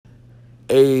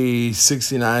A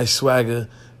 69 Swagger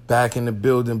back in the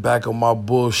building, back on my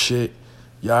bullshit.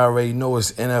 Y'all already know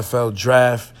it's NFL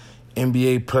draft,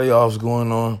 NBA playoffs going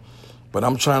on. But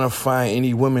I'm trying to find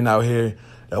any women out here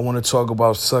that want to talk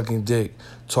about sucking dick,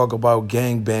 talk about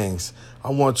gangbangs. I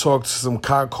want to talk to some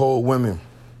cock-cold women.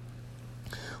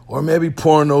 Or maybe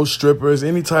porno, strippers,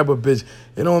 any type of bitch.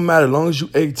 It don't matter. As long as you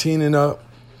 18 and up,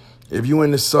 if you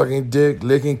into sucking dick,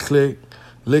 licking click,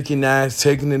 licking ass,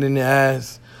 taking it in the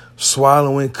ass,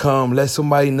 swallowing cum, let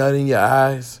somebody nut in your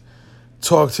eyes,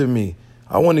 talk to me.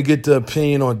 I want to get the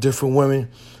opinion on different women,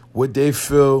 what they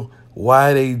feel,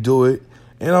 why they do it.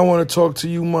 And I want to talk to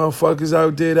you motherfuckers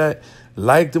out there that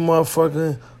like the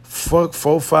motherfucking fuck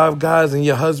 4-5 guys and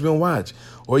your husband watch.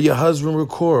 Or your husband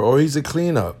record. Or he's a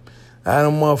cleanup. I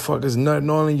them motherfuckers nutting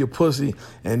all in your pussy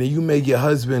and then you make your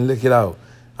husband lick it out.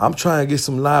 I'm trying to get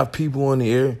some live people on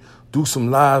the air, do some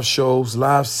live shows,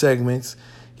 live segments.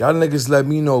 Y'all niggas let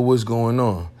me know what's going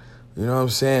on. You know what I'm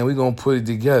saying? We gonna put it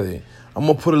together. I'm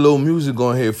gonna put a little music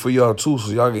on here for y'all too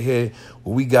so y'all can hear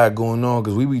what we got going on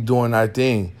because we be doing our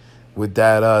thing with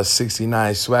that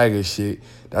 69 Swagger shit.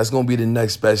 That's gonna be the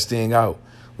next best thing out.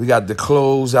 We got the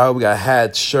clothes out. We got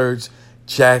hats, shirts,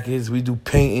 jackets. We do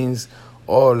paintings,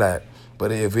 all that.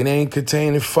 But if it ain't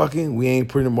containing fucking, we ain't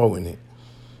promoting it.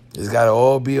 It's gotta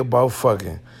all be about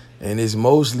fucking. And it's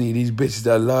mostly these bitches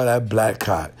that love that black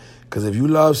cock. Because if you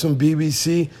love some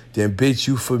BBC, then bitch,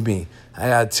 you for me. I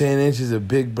got 10 inches of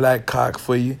big black cock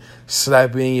for you.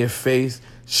 Slap it in your face.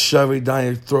 Shove it down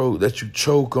your throat. Let you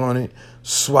choke on it.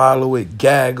 Swallow it.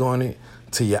 Gag on it.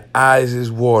 Till your eyes is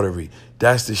watery.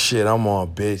 That's the shit I'm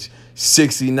on, bitch.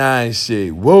 69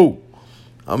 shit. Whoa.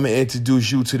 I'm going to introduce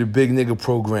you to the Big Nigga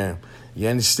program. You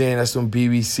understand? That's some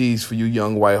BBCs for you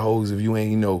young white hoes if you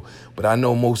ain't know. But I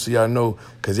know most of y'all know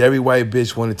because every white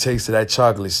bitch want to taste of that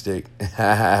chocolate stick.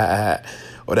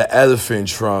 Or the elephant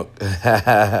trunk. All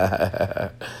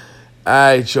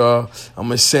right, y'all. I'm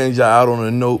going to send y'all out on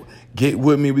a note. Get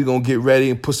with me. We going to get ready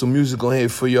and put some music on here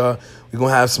for y'all. We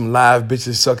going to have some live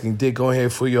bitches sucking dick on here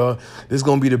for y'all. This is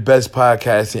going to be the best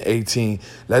podcast in 18.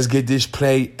 Let's get this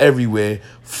played everywhere.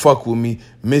 Fuck with me.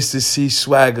 Mr. C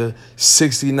Swagger,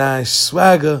 69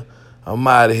 Swagger. I'm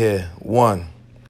out of here. 1.